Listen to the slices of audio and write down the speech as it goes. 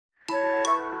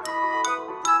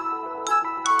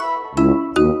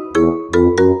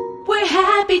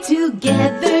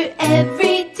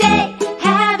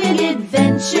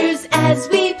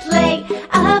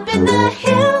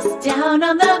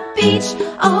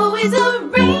always a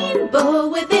rainbow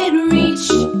within reach.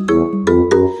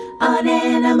 On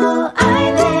Animal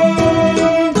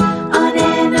Island, on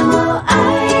Animal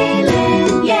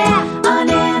Island, yeah, on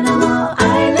Animal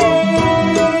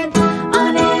Island,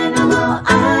 on Animal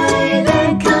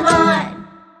Island, come on.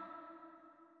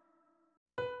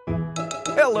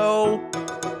 Hello.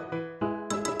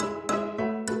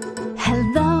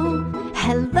 Hello,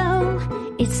 hello,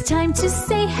 it's time to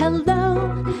say hello.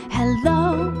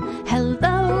 Hello,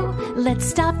 hello, let's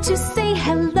stop to say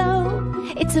hello.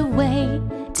 It's a way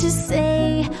to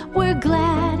say we're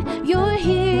glad you're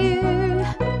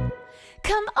here.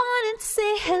 Come on and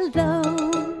say hello.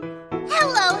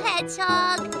 Hello,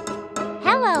 Hedgehog.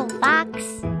 Hello, Fox.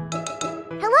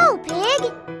 Hello, Pig.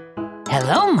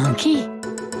 Hello, Monkey.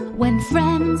 When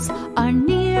friends are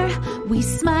near, we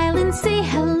smile and say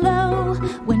hello.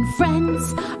 When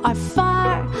friends are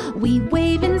far, we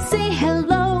wave and say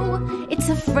hello. It's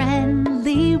a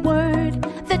friendly word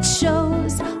that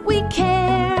shows we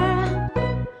care.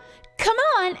 Come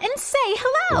on and say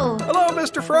hello. Hello,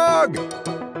 Mr. Frog.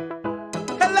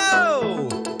 Hello.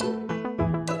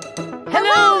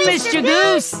 Hello, Mr.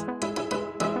 Goose.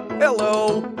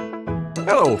 Hello.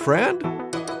 Hello, friend.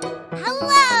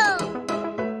 Hello.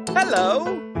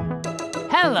 Hello.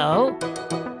 Hello.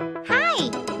 Hi,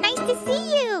 nice to see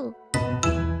you.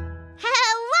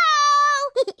 Hello.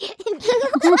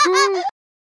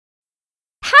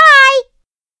 Hi.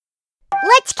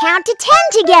 Let's count to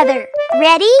 10 together.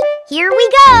 Ready? Here we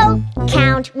go.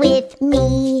 Count with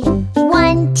me.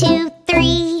 1, 2,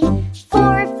 3,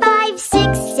 4, 5,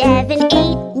 6, 7,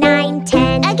 8, 9,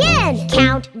 10. Again.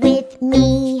 Count with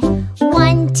me.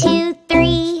 1, 2,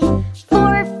 3,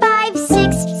 4, 5,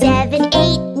 6, 7,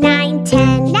 8, 9,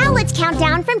 10. Now let's count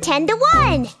down from 10 to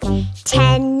 1.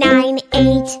 10, 9,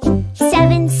 8,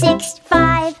 7, 6,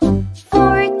 5,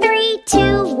 4, 3,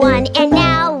 2, 1. And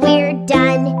now we're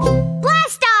done.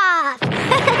 Blast off!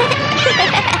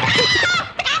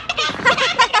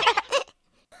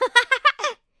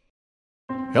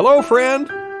 Hello, friend.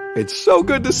 It's so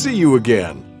good to see you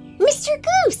again. Mr.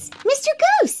 Goose! Mr.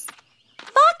 Goose!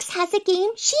 Fox has a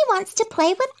game she wants to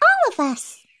play with all of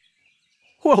us.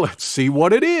 Well, let's see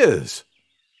what it is.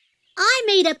 I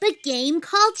made up a game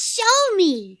called Show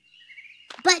Me.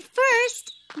 But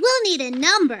first, we'll need a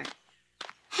number.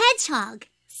 Hedgehog,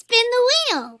 spin the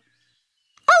wheel.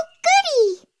 Oh,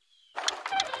 goody!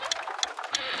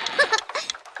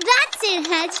 That's it,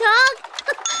 Hedgehog.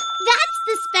 That's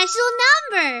the special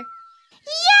number.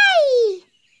 Yay!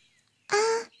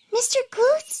 Mr.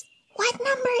 Goose, what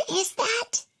number is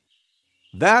that?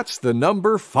 That's the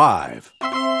number 5.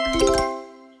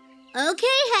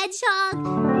 Okay, Hedgehog.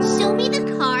 Show me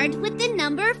the card with the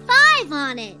number 5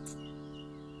 on it.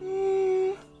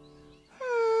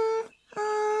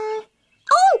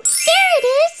 Oh, there it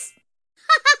is!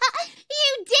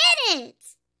 You did it!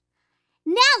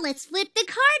 Now let's flip the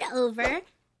card over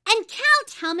and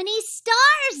count how many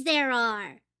stars there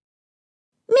are.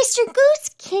 Mr. Goose,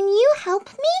 can you help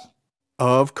me?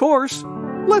 Of course.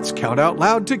 Let's count out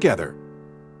loud together.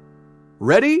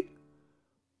 Ready?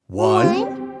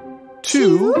 1,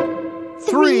 2,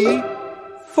 3,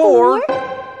 4,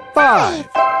 5.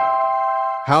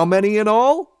 How many in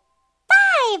all?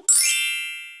 5.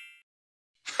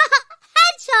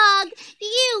 Hedgehog,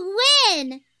 you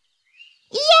win!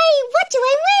 Yay! What do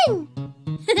I win?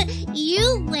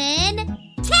 You win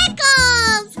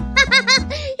tickles!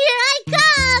 Here I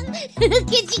come!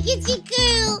 Kitty kitty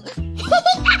coo!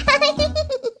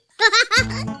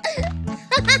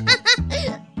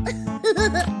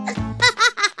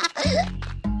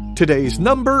 Today's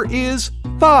number is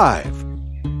 5.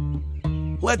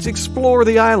 Let's explore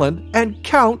the island and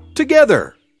count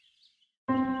together.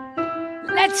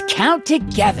 Let's count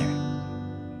together.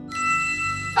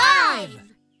 5.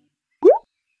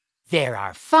 There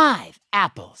are 5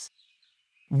 apples.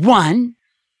 1,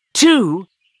 2,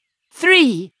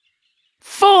 3,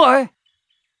 4,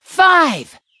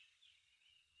 5.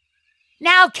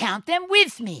 Now count them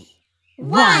with me.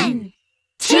 1,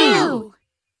 2,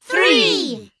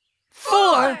 3,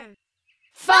 4,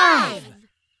 5.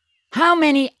 How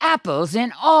many apples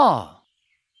in all?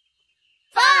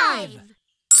 5.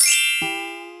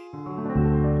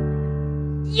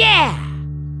 Yeah!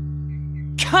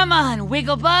 Come on,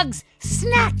 Wigglebugs,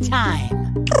 snack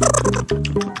time!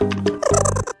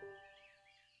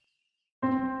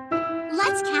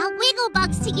 Let's count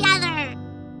Wigglebugs together.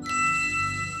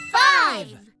 5.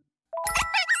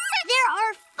 There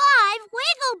are 5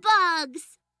 Wigglebugs.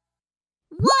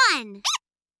 1,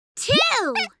 2,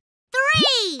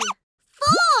 3,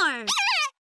 4,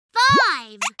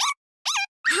 5.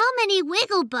 How many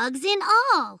Wigglebugs in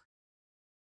all?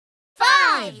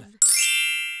 5.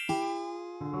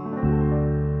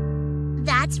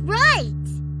 That's right.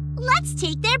 Let's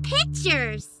take their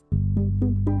pictures.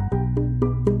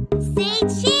 Say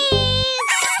cheese!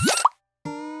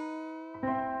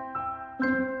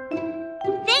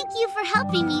 Thank you for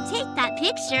helping me take that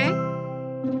picture.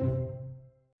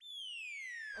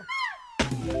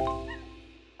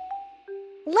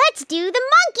 Let's do the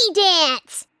monkey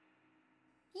dance!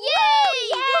 Yay!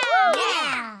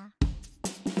 Yeah!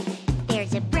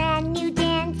 There's a brand new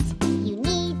dance you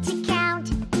need to count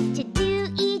to do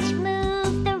each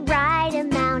move the right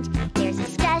amount. There's a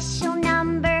special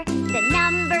number, the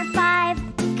number 5.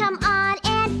 Come on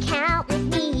and count with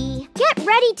me. Get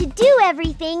ready to do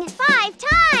everything 5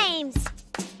 times.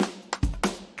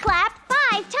 Clap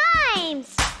 5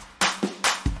 times.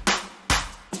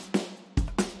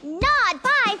 Nod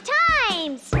 5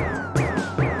 times.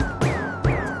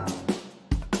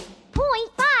 Point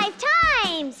 5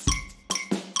 times.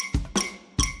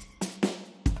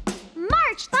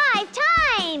 March 5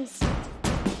 times.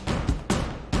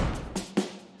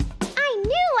 I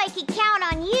knew I could count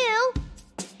on you.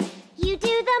 You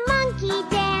do the monkey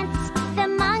dance, the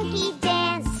monkey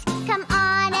dance. Come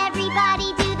on,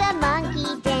 everybody, do the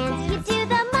monkey dance. You do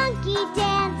the monkey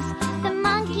dance, the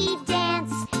monkey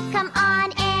dance. Come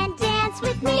on and dance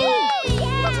with me.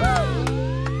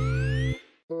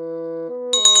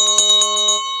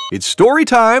 It's story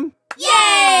time.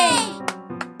 Yay!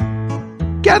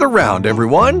 Gather round,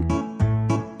 everyone.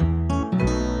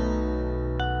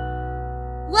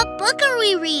 What book are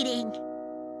we reading?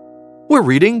 We're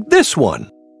reading this one.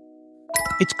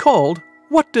 It's called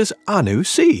What Does Anu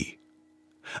See?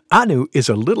 Anu is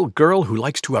a little girl who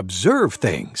likes to observe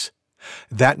things.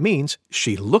 That means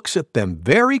she looks at them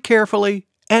very carefully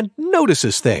and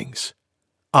notices things.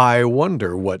 I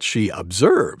wonder what she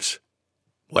observes.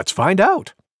 Let's find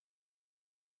out.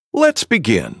 Let's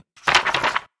begin.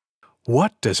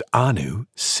 What does Anu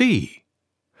see?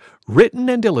 Written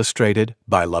and illustrated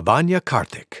by Lavanya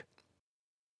Karthik.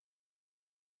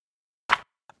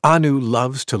 Anu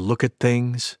loves to look at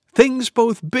things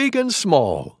both big and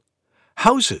small.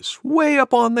 Houses way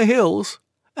up on the hills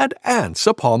and ants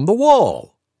upon the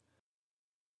wall.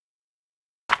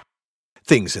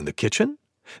 Things in the kitchen,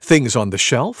 things on the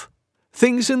shelf,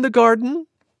 things in the garden,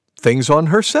 things on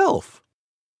herself.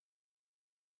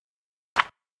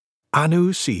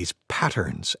 Anu sees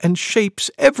patterns and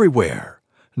shapes everywhere.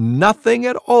 Nothing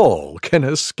at all can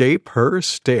escape her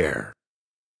stare.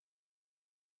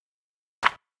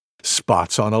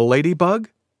 Spots on a ladybug,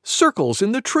 circles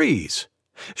in the trees,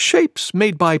 shapes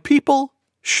made by people,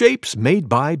 shapes made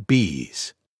by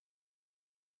bees.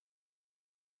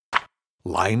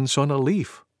 Lines on a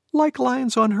leaf, like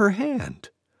lines on her hand,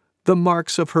 the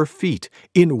marks of her feet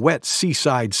in wet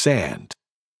seaside sand.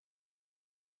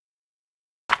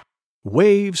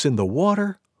 Waves in the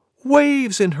water,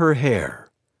 waves in her hair,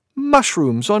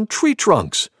 mushrooms on tree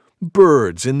trunks,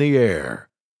 birds in the air.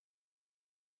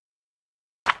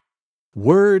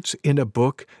 Words in a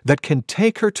book that can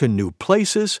take her to new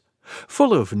places,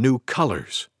 full of new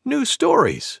colors, new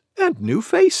stories, and new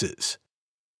faces.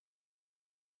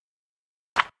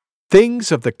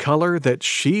 Things of the color that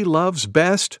she loves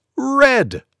best,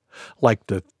 red, like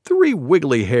the 3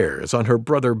 wiggly hairs on her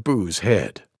brother Boo's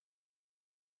head.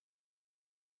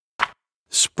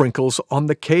 Sprinkles on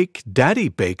the cake Daddy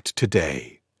baked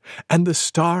today, and the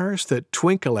stars that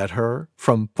twinkle at her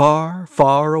from far,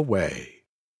 far away.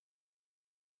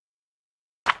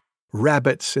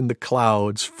 Rabbits in the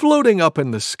clouds floating up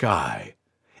in the sky,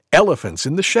 elephants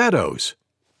in the shadows.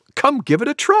 Come give it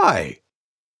a try.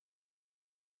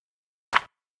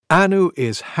 Anu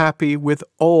is happy with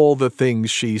all the things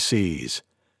she sees.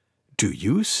 Do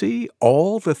you see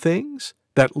all the things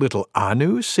that little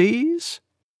Anu sees?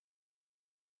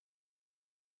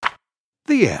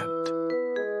 The end.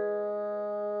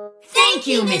 Thank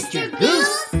you, Mr.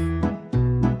 Goose.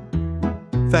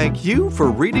 Thank you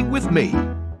for reading with me.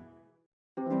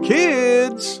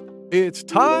 Kids, it's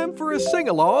time for a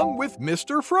sing-along with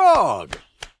Mr. Frog.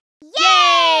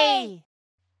 Yay!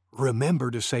 Remember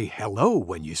to say hello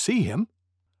when you see him.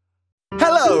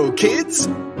 Hello, kids!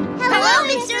 Hello,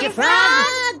 Mr.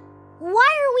 Frog! Why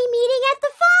are we meeting at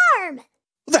the farm?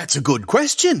 That's a good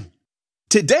question.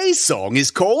 Today's song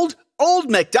is called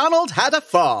Old MacDonald Had a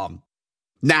Farm.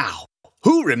 Now,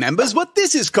 who remembers what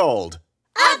this is called?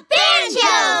 A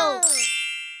banjo!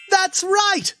 That's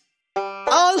right!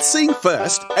 I'll sing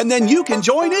first, and then you can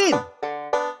join in.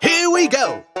 Here we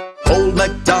go. Old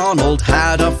MacDonald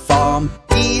had a farm,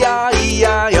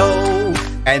 E-I-E-I-O.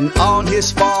 And on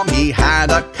his farm he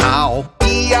had a cow,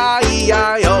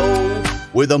 E-I-E-I-O.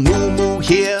 with a moo moo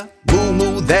here, moo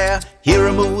moo there, here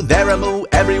a moo, there a moo,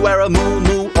 everywhere a moo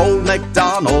moo. Old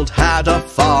MacDonald had a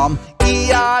farm,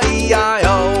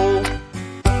 E-I-E-I-O.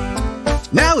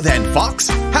 Now then, Fox,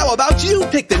 how about you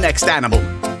pick the next animal?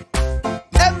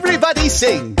 Everybody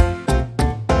sing!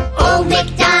 Old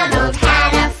MacDonald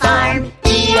had a farm,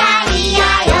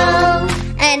 E-I-E-I-O.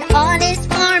 And on his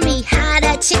farm he had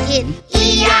a chicken,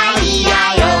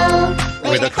 E-I-E-I-O.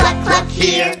 With a cluck cluck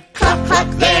here, cluck cluck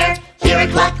there, here a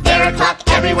cluck, there a cluck,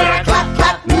 everywhere a cluck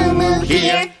cluck. Moo moo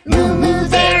here, moo moo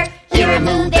there, here a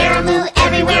moo, there a moo,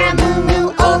 everywhere a moo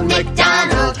moo. Old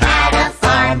MacDonald had a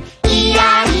farm,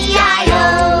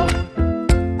 E-I-E-I-O.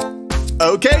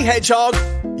 Okay, Hedgehog,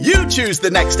 you choose the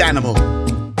next animal.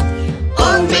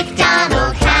 Old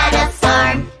MacDonald had a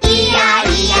farm,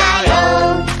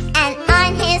 E-I-E-I-O. And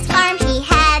on his farm he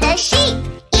had a sheep,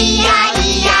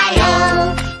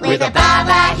 E-I-E-I-O. With a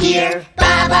ba-ba here,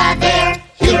 ba-ba there,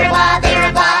 here a ba, there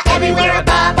a ba, everywhere a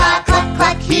ba-ba. Cluck,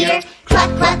 cluck here, cluck,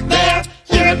 cluck there,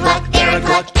 here a cluck, there a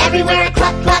cluck, everywhere a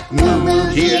cluck, cluck. Moo-moo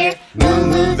here,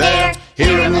 moo-moo there,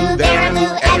 here a moo, there a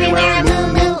moo, everywhere a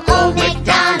moo-moo. Old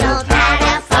MacDonald had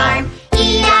a farm,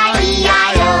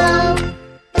 E-I-E-I-O.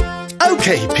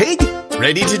 Okay, Pig,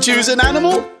 ready to choose an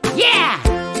animal? Yeah!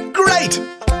 Great!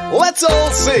 Let's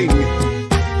all sing!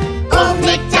 Old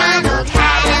MacDonald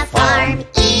had a farm,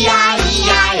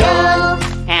 E-I-E-I-O.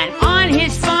 And on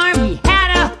his farm he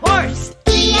had a horse.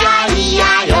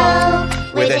 E-I-E-I-O.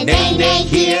 With a neigh-neigh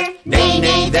here,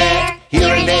 neigh-neigh there,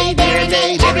 here a neigh, there a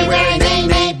neigh, everywhere a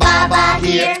neigh-neigh. Ba-ba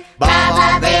here,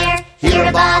 ba-ba there, here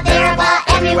a ba, there a ba,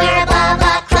 everywhere a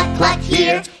ba-ba. Cluck, cluck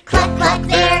here, cluck, cluck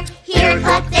there, here a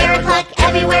cluck, there a cluck,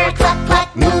 everywhere a cluck,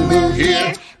 cluck. Moo-moo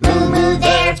here, moo-moo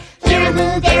there, here a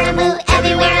moo, there a moo,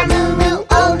 everywhere a moo-moo.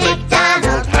 Old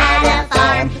MacDonald had a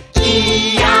farm,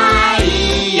 E-I-E-I-O.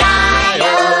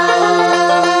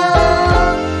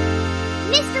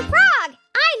 Mr. Frog,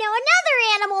 I know another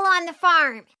animal on the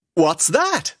farm. What's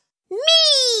that?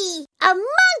 Me! A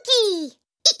monkey!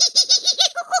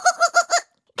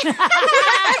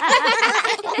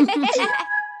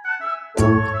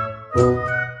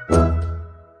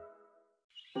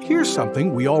 Here's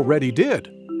something we already did.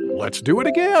 Let's do it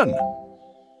again.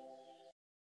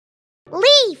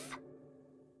 Leaf.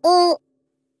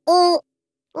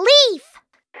 Leaf.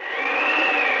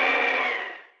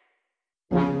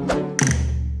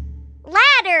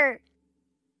 Ladder.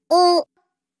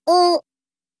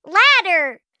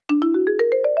 Ladder.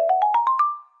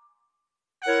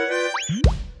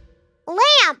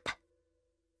 Lamp.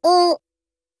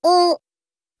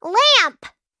 Lamp.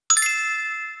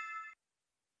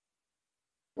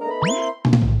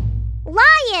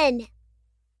 Lion.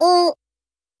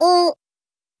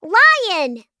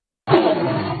 Lion.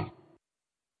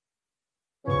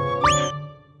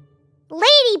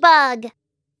 Ladybug.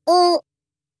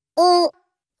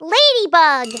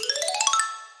 Ladybug.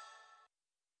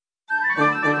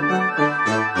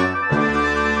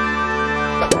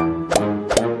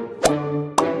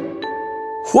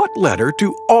 What letter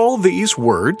do all these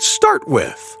words start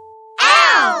with?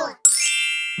 L.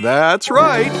 That's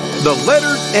right, the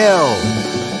letter L.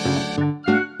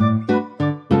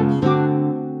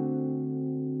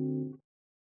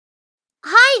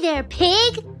 Hi there,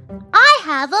 Pig. I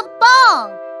have a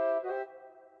ball.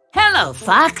 Hello,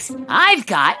 Fox. I've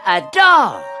got a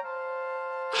doll.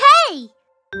 Hey!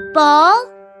 Ball,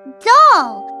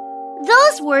 doll.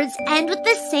 Those words end with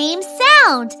the same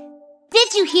sound.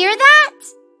 Did you hear that?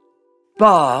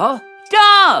 Ball,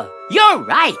 doll. You're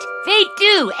right. They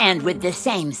do end with the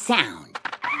same sound.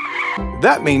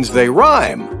 That means they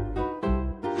rhyme.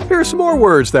 Here's some more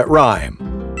words that rhyme.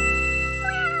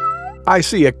 I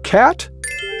see a cat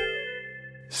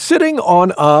sitting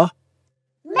on a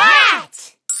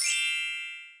Mat.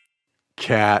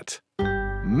 cat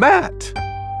mat.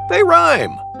 They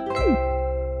rhyme.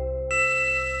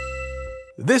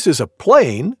 This is a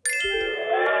plane,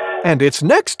 and it's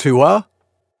next to a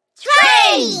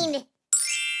Train.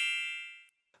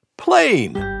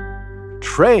 plane.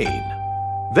 Train.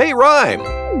 They rhyme.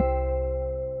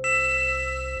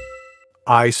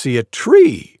 I see a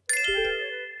tree.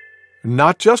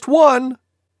 Not just one.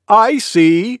 I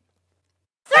see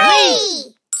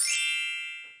 3.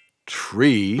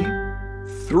 tree,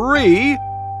 3.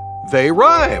 They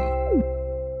rhyme.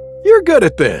 You're good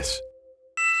at this.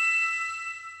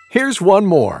 Here's one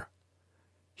more.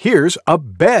 Here's a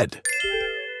bed.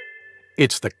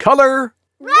 It's the color.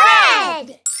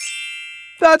 Red.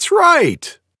 That's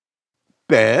right.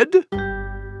 Bed,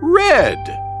 red.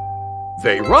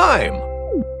 They rhyme.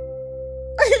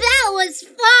 That was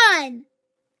fun.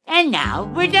 And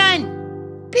now we're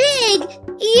done. Pig,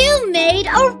 you made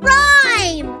a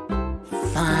rhyme!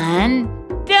 Fun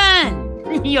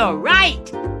done. You're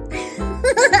right.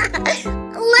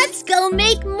 Let's go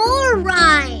make more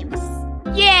rhymes.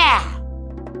 Yeah.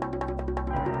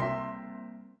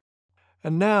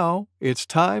 And now it's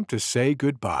time to say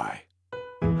goodbye.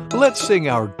 Let's sing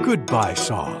our goodbye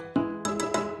song.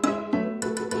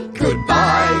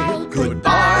 Goodbye,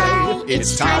 goodbye,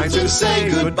 it's time to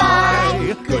say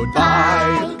goodbye.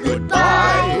 Goodbye,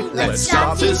 goodbye, let's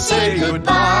stop to say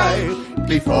goodbye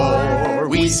before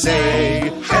we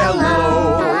say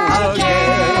hello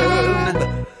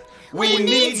again. We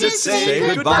need to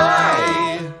say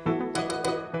goodbye.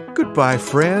 Goodbye,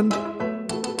 friend.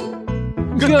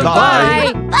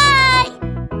 Goodbye. Bye!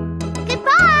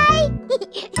 Goodbye!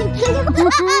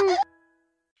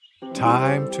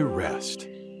 Time to rest.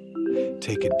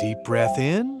 Take a deep breath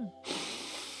in.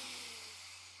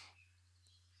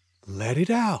 Let it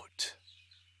out.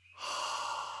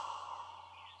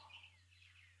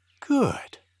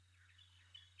 Good.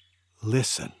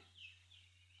 Listen.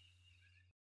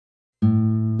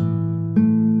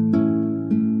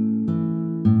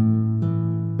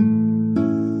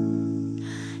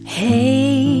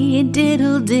 Hey,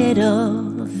 diddle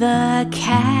diddle, the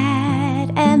cat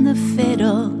and the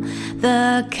fiddle,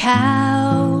 the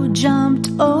cow jumped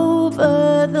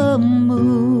over the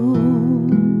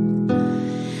moon.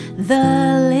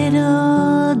 The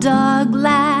little dog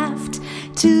laughed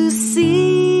to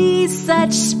see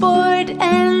such sport,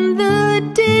 and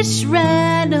the dish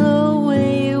ran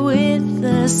away with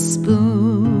the spoon.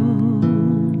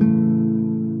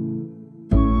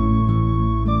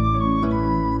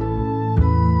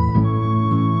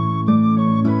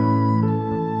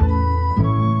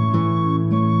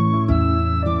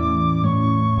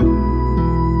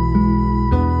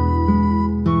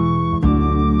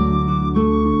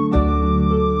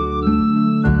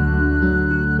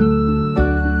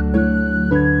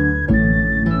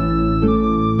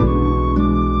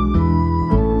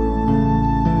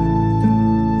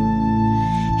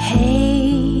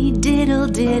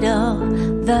 Diddle,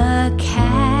 the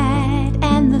cat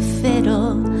and the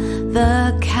fiddle,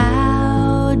 the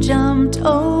cow jumped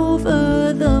over